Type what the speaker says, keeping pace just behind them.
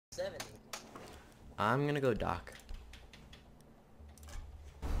70. I'm gonna go Doc.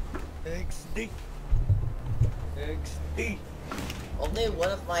 XD. XD. Only one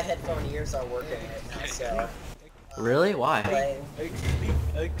of my headphone ears are working right now, so... Really? Why? Playing. XD.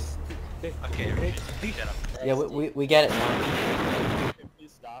 XD. Okay, Richard, shut up. Yeah, we get it now.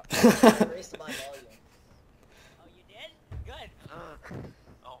 Please stop. I raised my volume. Oh, you did? Good.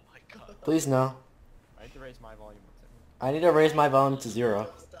 Oh my god. Please no. I need to raise my volume. I need to raise my volume to 0.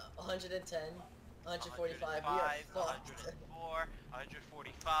 110, 145, we are 104, fucked.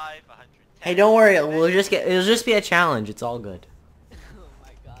 145, 110. Hey, don't worry. It'll just be a challenge. It's all good. Oh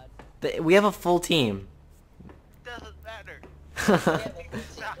my god. We have a full team. Doesn't matter.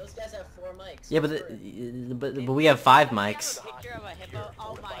 Yeah, those guys have 4 mics. Yeah, but we have 5 mics. Picture of a hippo.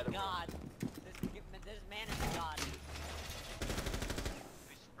 Oh my god. This man is a god.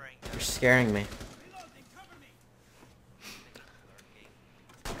 Who's spraying You're scaring me.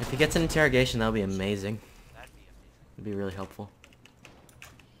 If he gets an interrogation, that'll be amazing. That'd be amazing. It'd be really helpful.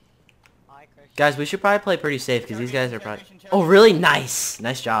 Hi, Christian. Guys, we should probably play pretty safe because these guys are probably... Oh, really? Nice!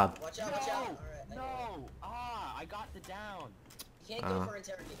 Nice job. Watch out, watch out. Alright, No! Ah, I got the down. You can't go for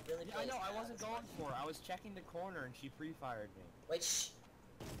interrogation, really. Yeah, I know, I wasn't going for it. I was checking the corner and she pre-fired me. Wait, shh.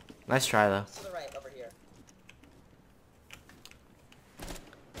 Nice try, though. To the right, over here.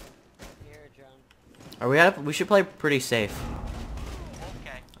 Here, drone. Are we at? We should play pretty safe.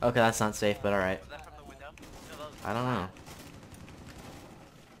 Okay. Okay, that's not safe, but alright. Was that from the window? No, that was I don't know.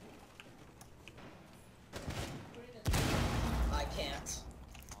 I can't.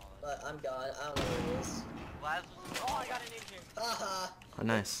 But I'm gone. I don't know where it is. Laz was Oh, I got an injury. Haha. Oh,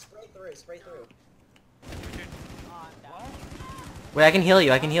 nice. Spray through, spray through. Oh, I'm down. Wait, I can heal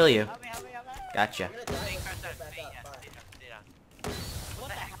you. I can heal you. Help me, help me, help me. Gotcha. You're gonna die Stay once crouched you down. get back Stay up. down. Bye. Stay down. What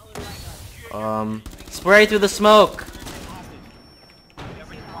the hell is my gun? Spray through the smoke.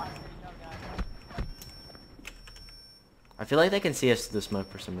 I feel like they can see us through the smoke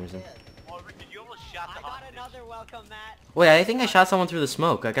for some reason. Oh, Richard, you almost shot I the got hostage. another welcome mat. Wait, I think I shot someone through the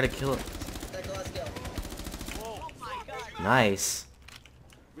smoke. I gotta kill it. That glass kill. Oh my god. Nice.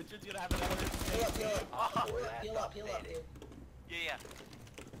 Richard's gonna have another. Heal up, heal up. Oh, Heal up, heal up, dude. Yeah, yeah.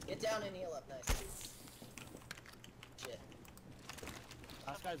 Get down and heal up, nice. Shit.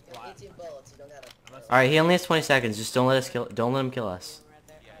 Last guy's You have black. 18 bullets, you don't gotta... All right, he only has 20 seconds. Just don't let us kill. Don't let him kill us. Right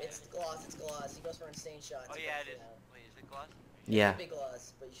there. Yeah, It's gloss, it's gloss. He goes for insane shots. Oh He yeah, goes it is. for Wait, is it gloss? Yeah. Big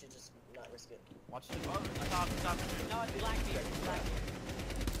gloss, but you should just not risk it. Watch the Oh, stop, stop. No, it's Blackbeard. It's Blackbeard.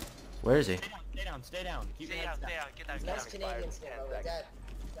 Where is he? Stay down, stay down, stay down. Keep Stay your down, heads stay down. Get down, get Nice down. Canadian skin, bro. Dad.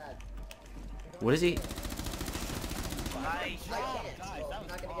 Dad. What is he? Nice. I can't, guys, bro. that You're was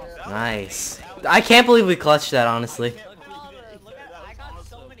not gonna awesome. get it. Nice. I can't believe we clutched that, honestly. Look at all the, look at, I got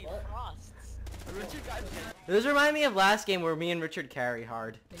so many frosts. Richard got This reminded me of last game where me and Richard carry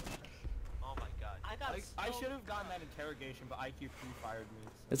hard. Oh my god. I got I so should have gotten that interrogation, but IQ pre-fired me.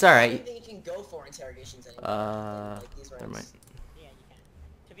 It's I don't alright. even think you can go for interrogations anymore. Like these Never rounds. mind. Yeah, you can.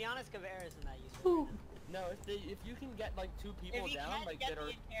 To be honest, Kavera isn't that useful. No, if you can get like 2 people If you down, can't like get that the are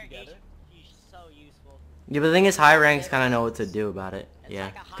interrogation, together. he's so useful. Yeah, but the thing is, high ranks kind of know what to do about it. It's Yeah,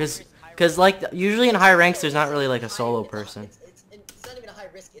 like a high cause, risk, high cause like usually in high ranks, there's not It's really like a high- solo it's not- person. It's not even a high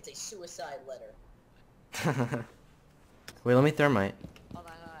risk, it's a suicide letter. Wait, let me thermite. Hold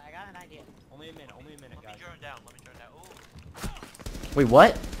on, I got an idea. Only a minute, Let me guys. drone down. Let me drone down. Ooh. Wait,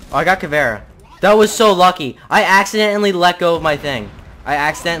 what? Oh, I got Kavera. That was so lucky. I accidentally let go of my thing. I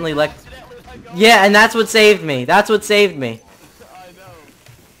accidentally let. Yeah, and that's what saved me. That's what saved me. I know.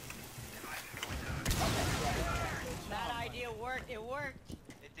 That idea worked. It worked.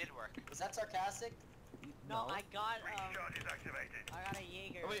 It did work. Was that sarcastic? No, I got I got a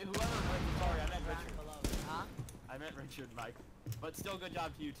Jaeger. Oh, wait, whoever. Wait, sorry, I meant down Richard. below. Huh? I meant Richard, Mike. But still, good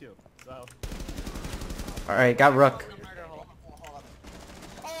job to you too. So. All right, got Rook. The murder hole.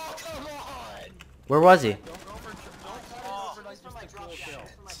 Oh, come on! Where was he? Don't go for. Don't Oh, go for like this is from just my a cool drop kill. down. This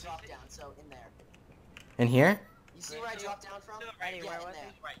is from my drop down, so in there. In here? You see where I dropped down from? To the right, Yeah, where in was there.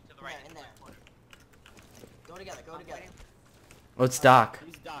 he? Right, to the right. In there. Go together, go together. Oh, it's Doc.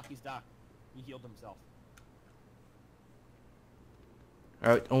 He's Doc. He's Doc. He healed himself.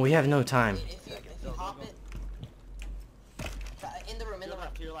 All right. Oh, we have no time. If you hop it... In the room, To in the your room.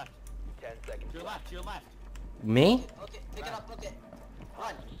 left. To your left. 10 seconds. To your left. To your left. Me? Okay, pick it up, look it.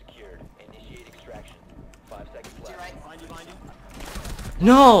 Run. Secured. Initiate extraction. 5 seconds To your left. right. Behind you. Behind you. No!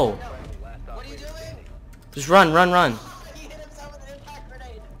 No. Last What are you operator doing? standing. Just run, run, run. He hit himself with an impact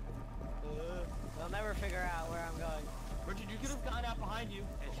grenade. They'll never figure out where I'm going. Richard, you could have gone out behind you.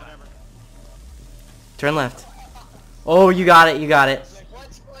 It's Whatever. Turn left. Oh, you got it. You got it. Watch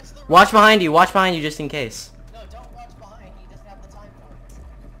the Watch behind you. Watch behind you just in case. No, don't watch behind. He doesn't have the time for it.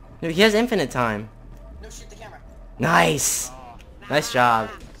 No, he has infinite time. No, shoot the camera. Nice. Nice job.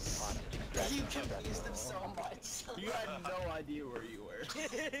 You confused them so much. You had no idea where you were. Nice,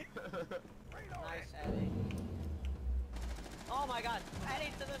 Eddie. Oh my god.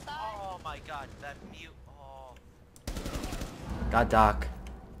 Eddie to the side. Oh my god, that mute. Oh. Got Doc.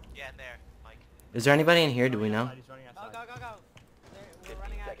 Yeah, in there, Mike. Is there anybody in here? Do we know? He's running Go, outside. go, go, go. We're 15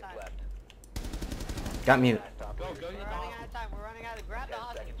 running out of seconds time. left. Got mute. Last Go, operator go, We're get running the out of time. We're running out of. Grab the 10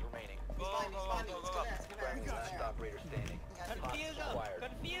 hostage. seconds remaining. He's behind me, he's behind me. Let's go there, let's go there, let's go Last there. operator standing. Confuse him. Acquired.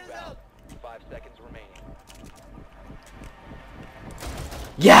 Confuse Invalid. him. 5 seconds remaining.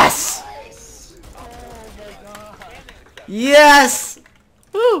 Yes. Nice. Yes.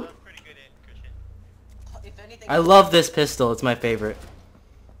 Woo. That's pretty good, Christian. If anything, I love this pistol. It's my favorite.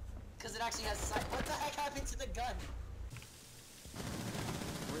 because it actually has sight. What the heck happened to the gun?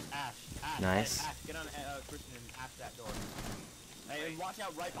 Where's Ash? Ash. Nice. Ash, get on Christian and Ash that door. Hey, and watch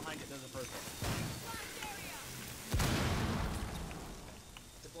out right behind it. There's a person.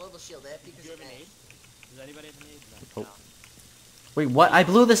 The global shield. They have Do people. you have an aid? Does anybody have an aid? Oh. Wait, what? I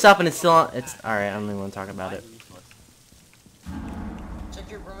blew this up and it's still on. It's alright. I don't even want to talk about it. Check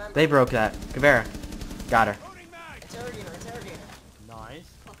your remember. They broke that. Caveira. Got her. Interrogator, interrogator. Nice.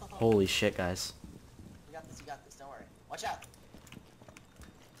 Holy shit, guys. You got this, you got this. Don't worry. Watch out.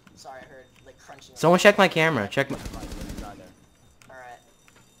 Sorry, I heard like crunching. Someone check my camera. Check my. Alright.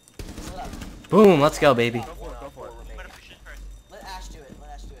 Split up. Boom. Let's go, baby. Go for it, go for it. I'm gonna push in first. Let Ash do it. Let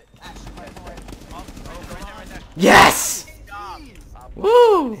Ash do it. Ash, right forward. Oh, right there, right there. Yes. Stop. Woo.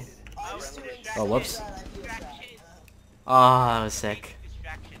 Oh, he's doing Oh, whoops. I feel sad. Oh, that was sick.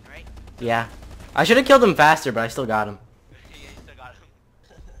 Distraction, right? Yeah. I should have killed him faster, but I still got him. Yeah, you still got him.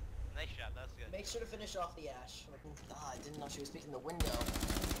 Nice shot, that was good. Make sure to finish off the Ash. I didn't know she was picking the window.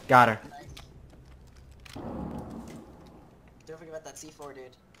 Got her. Don't forget about that C4,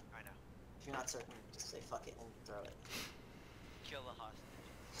 dude. I know. If you're not certain, just say fuck it and throw it. Kill the hostage.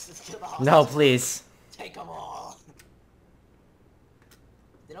 Just kill the hostage. No, please. Take them all.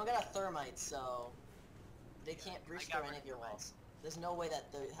 They don't got a thermite, so they can't breach got through any of your thermite. walls. There's no way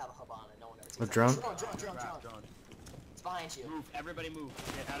that they have a hub on it. No one ever takes A that. drone? Drone. Drone. It's behind you. Move, everybody move.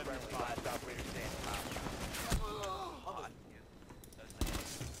 Get out of your Friendly. spot. Last operator standing.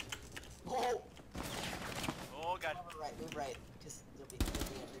 Oh, Oh god. move right, because there'll be a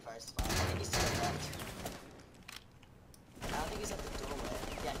free fire spot. I think he's to the left. I don't think he's at the doorway.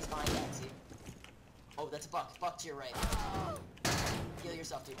 Yeah, he's behind that, see? Oh, that's Buck. Buck to your right. Heal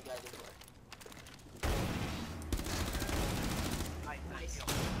yourself, dude. You gotta do the work. Nice.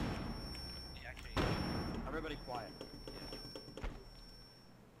 Actually, Everybody quiet.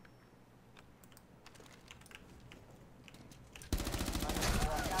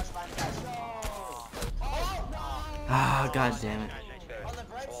 Ah, god damn it. On the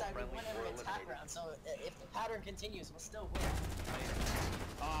bright side, we won every attack round, so if the pattern continues, we'll still win.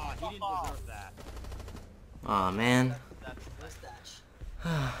 Ah, he didn't deserve that. Aw, man. Where's Thatch?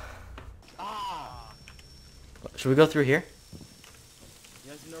 Ah! Should we go through here?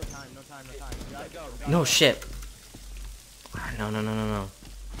 There's no time. You gotta go. No shit. No. 10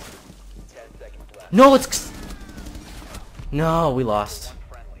 seconds left. No, it's... No, we lost.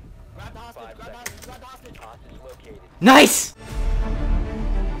 Friendly. Grab the hostage, 5 seconds. Hostage located. Nice!